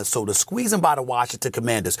by Minnesota, squeezing by the Washington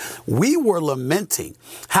Commanders. We were lamenting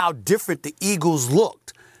how different the Eagles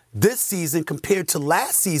looked this season compared to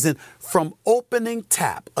last season from opening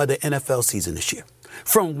tap of the NFL season this year.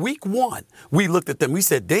 From week 1, we looked at them. We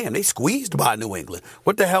said, damn, they squeezed by New England.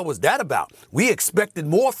 What the hell was that about? We expected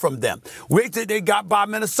more from them. They got by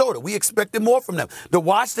Minnesota. We expected more from them. The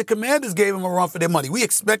Washington Commanders gave them a run for their money. We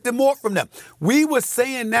expected more from them. We were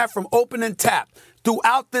saying that from opening tap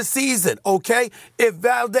throughout the season, okay? If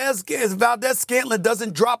Valdez-Scantling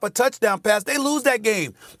doesn't drop a touchdown pass, they lose that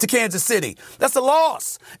game to Kansas City. That's a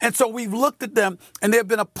loss. And so we've looked at them, and there have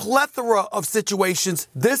been a plethora of situations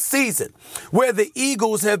this season where the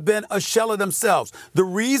Eagles have been a shell of themselves. The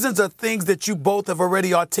reasons are things that you both have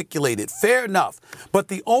already articulated. Fair enough. But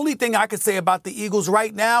the only thing I can say about the Eagles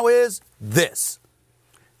right now is this.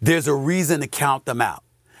 There's a reason to count them out.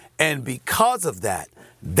 And because of that,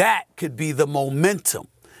 that could be the momentum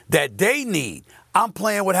that they need. I'm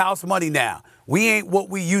playing with house money now. We ain't what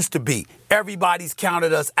we used to be. Everybody's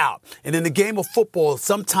counted us out. And in the game of football,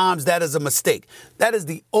 sometimes that is a mistake. That is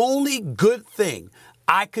the only good thing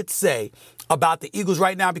I could say about the Eagles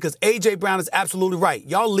right now, because A.J. Brown is absolutely right.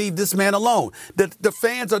 Y'all leave this man alone. The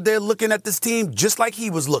fans are there looking at this team just like he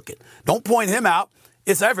was looking. Don't point him out.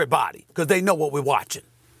 It's everybody, because they know what we're watching.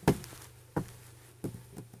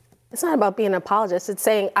 It's not about being an apologist. It's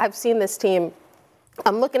saying, I've seen this team.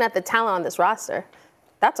 I'm looking at the talent on this roster.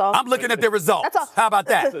 That's all. I'm looking at the results. That's all. How about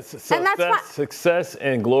that? Success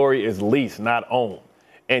and glory is leased, not owned.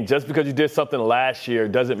 And just because you did something last year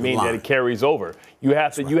doesn't mean that it carries over. You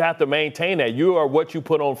have to maintain that. You are what you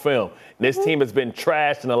put on film. And this team has been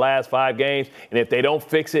trashed in the last 5 games. And if they don't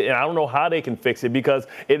fix it, and I don't know how they can fix it, because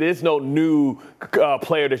it is no new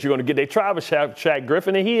player that you're going to get. They tried with Shaq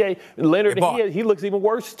Griffin, and he looks even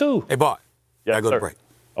worse too. Hey, Bart. Yeah, I go to break.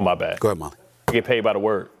 Oh, my bad. Go ahead, Molly. I get paid by the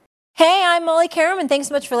word. Hey, I'm Molly Karam, and thanks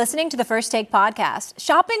so much for listening to the First Take podcast.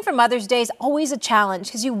 Shopping for Mother's Day is always a challenge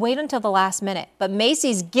because you wait until the last minute. But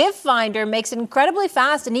Macy's Gift Finder makes it incredibly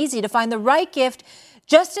fast and easy to find the right gift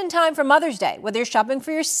just in time for Mother's Day. Whether you're shopping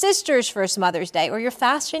for your sister's first Mother's Day or your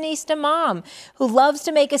fashionista mom who loves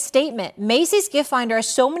to make a statement, Macy's Gift Finder has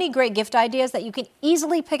so many great gift ideas that you can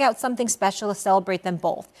easily pick out something special to celebrate them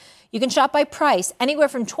both. You can shop by price, anywhere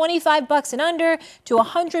from $25 and under to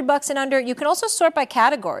 $100 and under. You can also sort by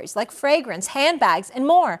categories like fragrance, handbags, and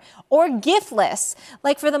more. Or gift lists,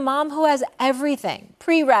 like for the mom who has everything.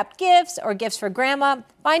 Pre-wrapped gifts or gifts for grandma.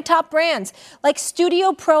 Find top brands like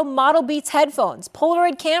Studio Pro Model Beats headphones,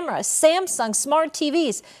 Polaroid cameras, Samsung smart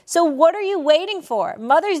TVs. So what are you waiting for?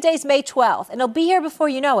 Mother's Day is May 12th, and it'll be here before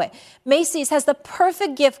you know it. Macy's has the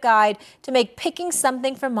perfect gift guide to make picking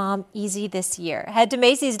something for mom easy this year. Head to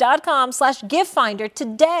Macys.com/giftfinder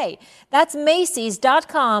today. That's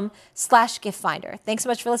Macys.com/giftfinder. Thanks so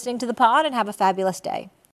much for listening to the pod, and have a fabulous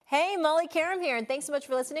day. Hey, Molly Karam here, and thanks so much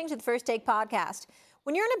for listening to the First Take podcast.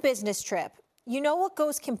 When you're on a business trip, you know what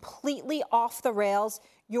goes completely off the rails?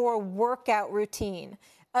 Your workout routine,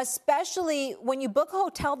 especially when you book a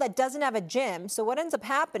hotel that doesn't have a gym. So what ends up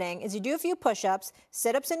happening is you do a few push-ups,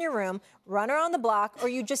 sit-ups in your room, run around the block, or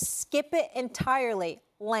you just skip it entirely.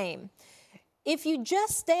 Lame. If you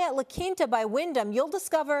just stay at La Quinta by Wyndham, you'll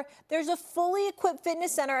discover there's a fully equipped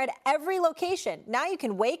fitness center at every location. Now you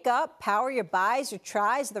can wake up, power your bis, your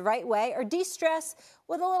tris the right way, or de-stress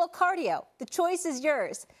with a little cardio. The choice is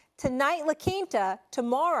yours. Tonight, La Quinta.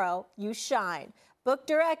 Tomorrow, you shine. Book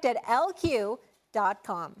direct at lq.com.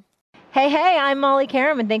 Hey, I'm Molly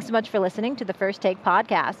Karam, and thanks so much for listening to the First Take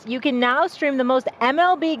podcast. You can now stream the most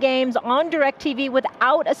MLB games on DirecTV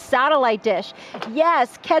without a satellite dish.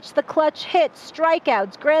 Yes, catch the clutch hits,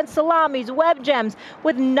 strikeouts, grand salamis, web gems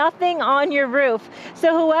with nothing on your roof.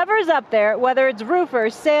 So whoever's up there, whether it's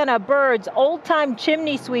roofers, Santa, birds, old-time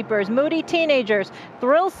chimney sweepers, moody teenagers,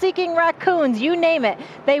 thrill-seeking raccoons, you name it,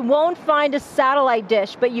 they won't find a satellite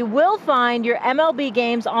dish, but you will find your MLB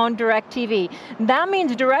games on DirecTV. That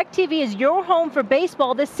means DirecTV is your home for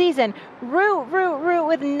baseball this season. Root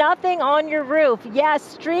with nothing on your roof. Yes,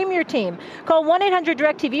 stream your team. Call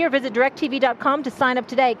 1-800-DirecTV or visit DirecTV.com to sign up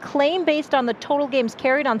today. Claim based on the total games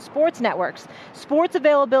carried on sports networks. Sports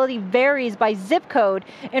availability varies by zip code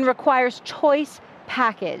and requires choice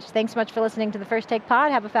package. Thanks so much for listening to the First Take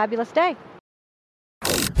Pod. Have a fabulous day.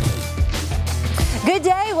 Good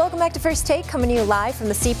day. Welcome back to First Take, coming to you live from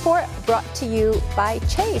the Seaport, brought to you by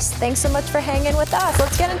Chase. Thanks so much for hanging with us.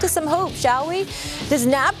 Let's get into some hope, shall we? Does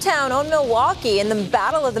Naptown own Milwaukee in the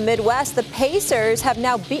Battle of the Midwest? The Pacers have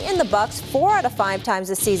now beaten the Bucks 4 out of 5 times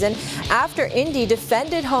this season after Indy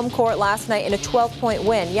defended home court last night in a 12-point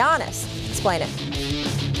win. Giannis, explain it.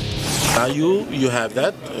 Now you have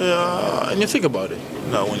that, and you think about it.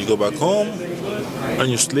 Now when you go back home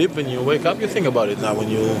and you sleep and you wake up, you think about it. Now when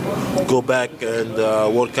you go back and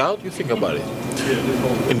work out, you think about it.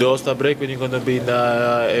 In the All-Star break, when you're going to be in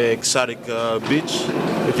the exotic beach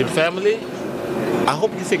with your family, I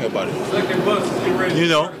hope you think about it. You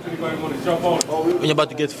know, when you're about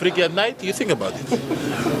to get freaky at night, you think about it.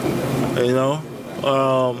 You know,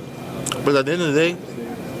 but at the end of the day,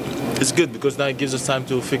 it's good because now it gives us time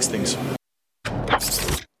to fix things.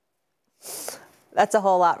 That's a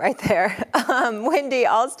whole lot right there. Wendy,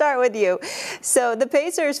 I'll start with you. So the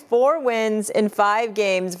Pacers 4 wins in 5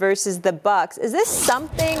 games versus the Bucks. Is this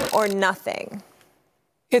something or nothing?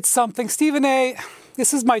 It's something. Stephen A.,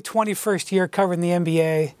 this is my 21st year covering the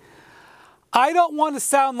NBA. I don't want to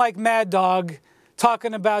sound like Mad Dog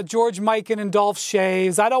talking about George Mikan and Dolph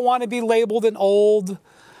Shays. I don't want to be labeled an old.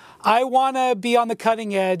 I want to be on the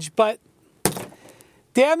cutting edge. But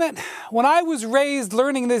damn it, when I was raised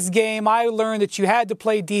learning this game, I learned that you had to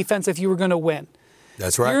play defense if you were going to win.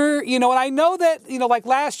 That's right. And I know that, like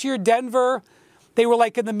last year, Denver, they were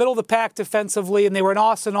like in the middle of the pack defensively, and they were an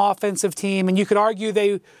awesome offensive team, and you could argue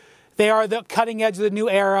they are the cutting edge of the new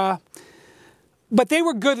era. But they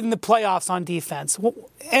were good in the playoffs on defense.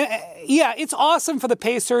 Yeah, it's awesome for the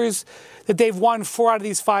Pacers that they've won 4 out of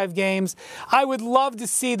these 5 games. I would love to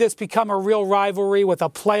see this become a real rivalry with a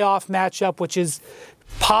playoff matchup, which is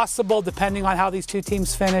possible depending on how these two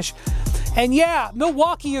teams finish. And yeah,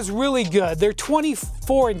 Milwaukee is really good. They're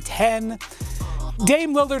 24-10.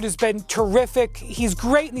 Dame Lillard has been terrific. He's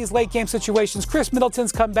great in these late game situations. Chris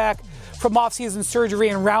Middleton's come back from offseason surgery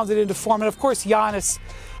and rounded into form. And of course, Giannis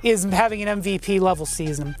is having an MVP level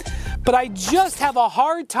season. But I just have a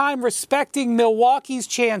hard time respecting Milwaukee's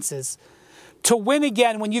chances to win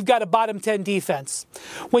again when you've got a bottom 10 defense.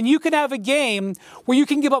 When you can have a game where you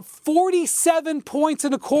can give up 47 points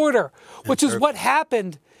in a quarter, which is what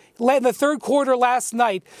happened in the third quarter last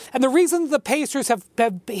night. And the reason the Pacers have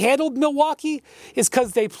handled Milwaukee is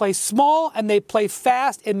because they play small and they play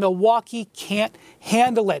fast, and Milwaukee can't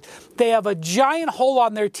handle it. They have a giant hole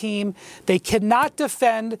on their team. They cannot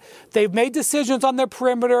defend. They've made decisions on their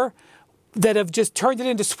perimeter that have just turned it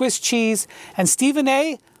into Swiss cheese. And Stephen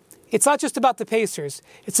A., it's not just about the Pacers.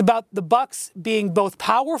 It's about the Bucks being both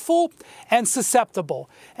powerful and susceptible.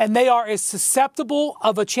 And they are as susceptible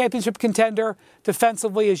of a championship contender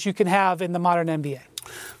defensively as you can have in the modern NBA.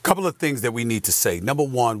 Couple of things that we need to say. Number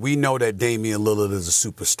one, we know that Damian Lillard is a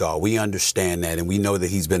superstar. We understand that, and we know that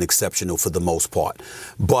he's been exceptional for the most part.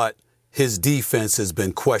 But his defense has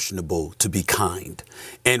been questionable, to be kind.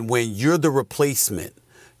 And when you're the replacement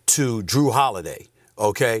to Drew Holiday,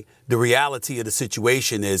 okay, the reality of the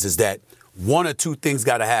situation is that one or two things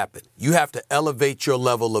got to happen. You have to elevate your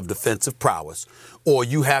level of defensive prowess, or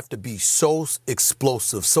you have to be so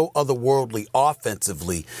explosive, so otherworldly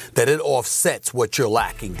offensively that it offsets what you're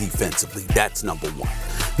lacking defensively. That's number one.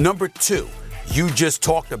 Number two, you just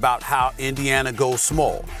talked about how Indiana goes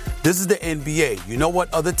small. This is the NBA. You know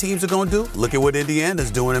what other teams are going to do? Look at what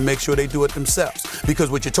Indiana's doing and make sure they do it themselves.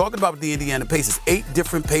 Because what you're talking about with the Indiana Pacers, 8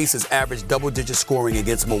 different Pacers averaged double-digit scoring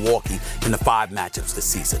against Milwaukee in the 5 matchups this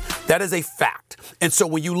season. That is a fact. And so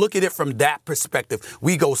when you look at it from that perspective,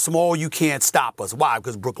 we go small, you can't stop us. Why?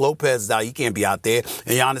 Because Brook Lopez is out. He can't be out there.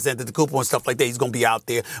 And Giannis Antetokounmpo and stuff like that, he's going to be out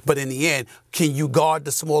there. But in the end, can you guard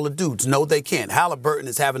the smaller dudes? No, they can't. Halliburton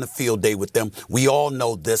is having a field day with them. We all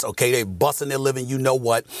know this, okay? They're busting their living, you know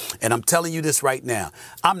what. And I'm telling you this right now.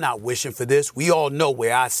 I'm not wishing for this. We all know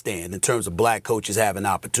where I stand in terms of black coaches having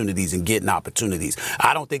opportunities and getting opportunities.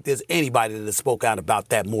 I don't think there's anybody that has spoke out about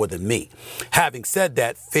that more than me. Having said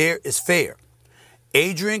that, fair is fair.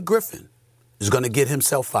 Adrian Griffin is going to get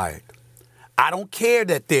himself fired. I don't care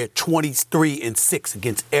that they're 23-6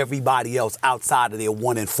 against everybody else outside of their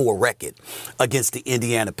 1-4 record against the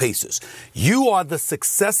Indiana Pacers. You are the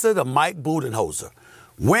successor to Mike Budenholzer.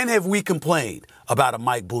 When have we complained about a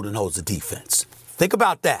Mike Budenholzer defense? Think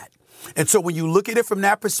about that. And so when you look at it from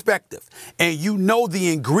that perspective, and you know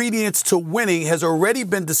the ingredients to winning has already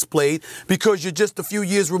been displayed because you're just a few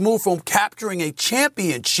years removed from capturing a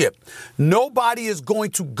championship, nobody is going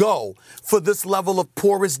to go for this level of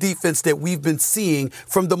porous defense that we've been seeing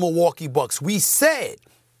from the Milwaukee Bucks. We said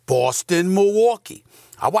Boston, Milwaukee.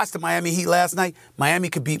 I watched the Miami Heat last night. Miami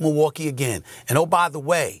could beat Milwaukee again. And oh, by the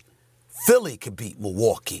way, Philly could beat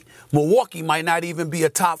Milwaukee. Milwaukee might not even be a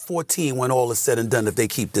top 14 when all is said and done if they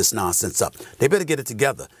keep this nonsense up. They better get it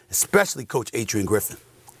together, especially Coach Adrian Griffin.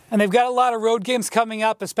 And they've got a lot of road games coming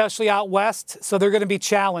up, especially out west, so they're going to be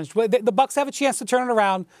challenged. The Bucks have a chance to turn it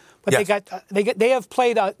around, but yes, they have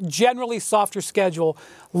played a generally softer schedule.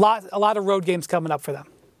 A lot of road games coming up for them.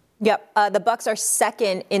 Yep. The Bucks are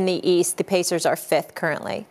second in the East. The Pacers are 5th currently.